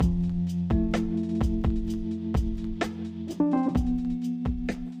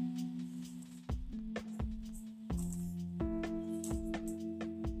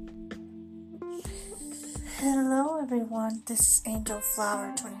everyone, this is Angel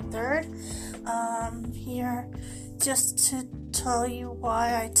Flower 23rd. Here just to tell you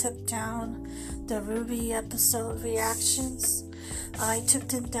why I took down the RWBY episode reactions. I took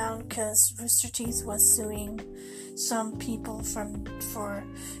them down because Rooster Teeth was suing some people for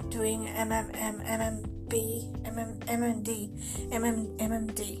doing MMD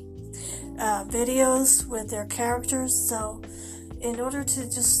videos with their characters. So in order to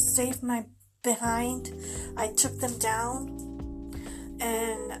just save my behind, I took them down,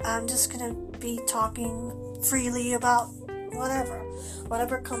 and I'm just gonna be talking freely about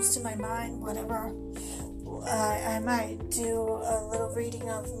whatever comes to my mind, whatever. I might do a little reading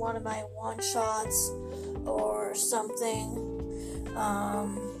of one of my one-shots or something,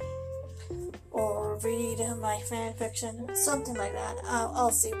 or read my fan fiction, something like that. I'll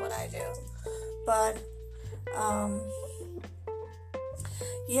see what I do, but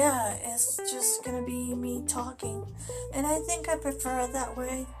yeah, it's just gonna be me talking, and I think I prefer it that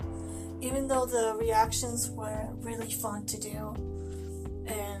way, even though the reactions were really fun to do,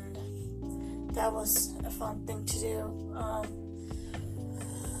 and that was a fun thing to do.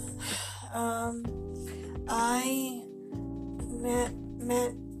 I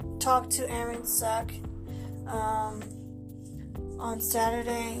talked to Aaron Sack on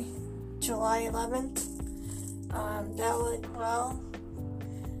Saturday, July 11th. That went well.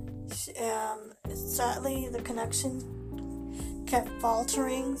 Sadly, the connection kept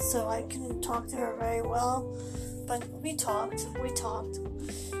faltering, so I couldn't talk to her very well. But we talked.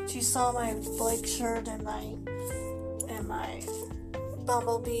 She saw my Blake shirt and my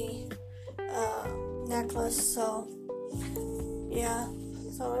bumblebee necklace. So yeah,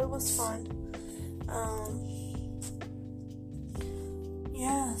 so it was fun.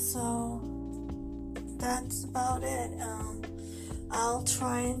 Yeah, so that's about it. I'll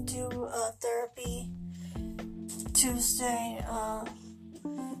try and do a therapy Tuesday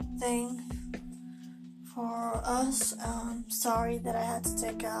thing for us. Sorry that I had to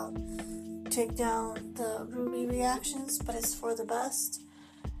take down the RWBY reactions, but it's for the best.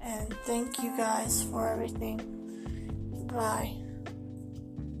 And thank you guys for everything. Bye.